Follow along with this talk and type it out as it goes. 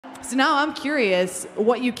So now I'm curious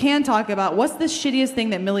what you can talk about. What's the shittiest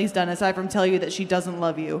thing that Millie's done aside from tell you that she doesn't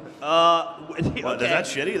love you? Okay. Well, is that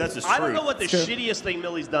shitty? That's just true. I don't know what the shittiest thing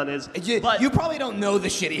Millie's done is. But You probably don't know the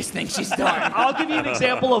shittiest thing she's done. I'll give you an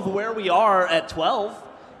example of where we are at 12.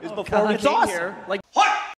 Is before we came here. Like what?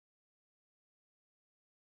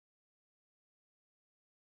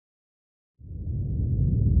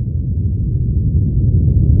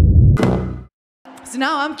 So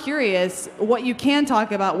now I'm curious what you can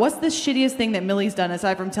talk about. What's the shittiest thing that Millie's done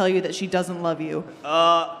aside from tell you that she doesn't love you?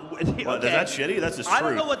 Well, is that shitty? That's just true. I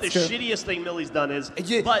don't know what the shittiest thing Millie's done is.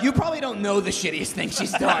 But You probably don't know the shittiest thing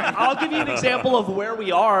she's done. I'll give you an example of where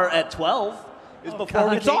we are at 12. Is before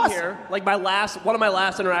we came here. Like one of my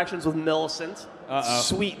last interactions with Millicent.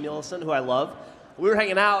 Sweet Millicent, who I love. We were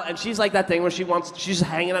hanging out, and she's like that thing where she's just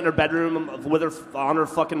hanging out in her bedroom with her on her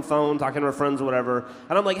fucking phone, talking to her friends or whatever.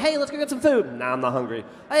 And I'm like, hey, let's go get some food. Nah, I'm not hungry.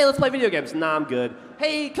 Hey, let's play video games. Nah, I'm good.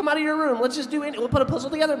 Hey, come out of your room. Let's just we'll put a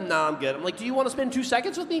puzzle together. Nah, I'm good. I'm like, do you want to spend 2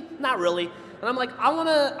 seconds with me? Not really. And I'm like, I'm going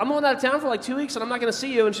out of town for like 2 weeks, and I'm not going to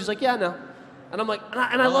see you. And she's like, yeah, no. And I'm like,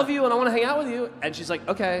 and I love you, and I want to hang out with you. And she's like,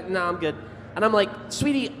 okay, no, I'm good. And I'm like,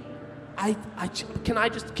 sweetie, can I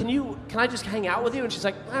just hang out with you? And she's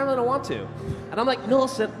like, I really don't want to. And I'm like,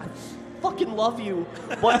 Millicent, I fucking love you,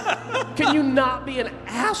 but can you not be an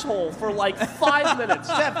asshole for like 5 minutes?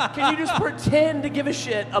 Geoff, can you just pretend to give a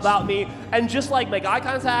shit about me and just like make eye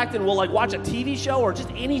contact and we'll like watch a TV show or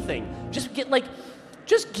just anything? Just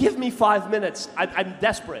give me 5 minutes. I'm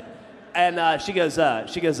desperate. And she goes,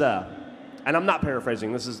 and I'm not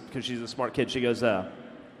paraphrasing. This is because she's a smart kid. She goes,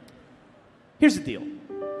 here's the deal.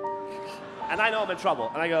 And I know I'm in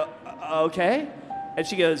trouble. And I go, okay. And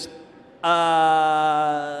she goes,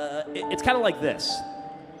 it's kind of like this.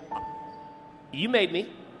 You made me.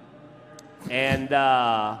 And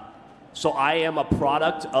so I am a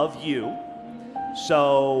product of you.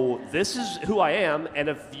 So this is who I am. And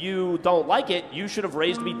if you don't like it, you should have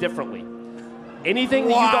raised me differently. Anything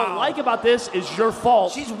that you don't like about this is your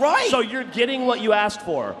fault. She's right. So you're getting what you asked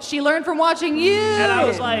for. She learned from watching you. And I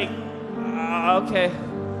was like, okay.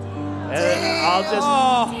 And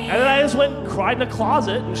then I just went and cried in a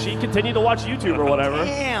closet, and she continued to watch YouTube or whatever.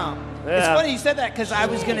 Damn. Yeah. It's funny you said that because I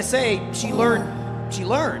was gonna say she learned.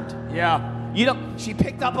 Yeah. You know, she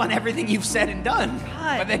picked up on everything you've said and done.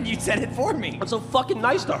 God. But then you said it for me. I'm so fucking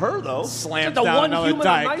nice to her though. Slammed the down one another human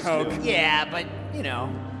Diet I'm nice Coke. to. Yeah, but you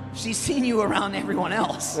know, she's seen you around everyone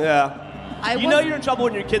else. Yeah. You know you're in trouble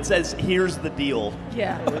when your kid says, here's the deal.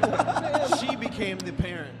 Yeah. She became the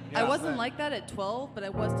parent. I wasn't like that at 12, but I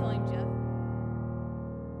was telling Geoff.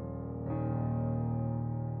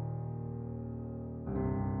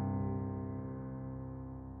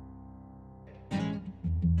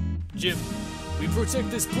 Jim, we protect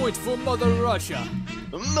this point for Mother Russia.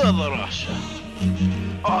 Mother Russia.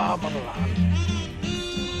 Oh, Motherland.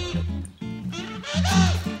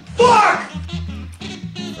 Fuck!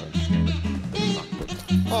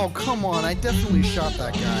 Oh, come on. I definitely shot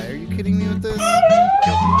that guy. Are you kidding me with this?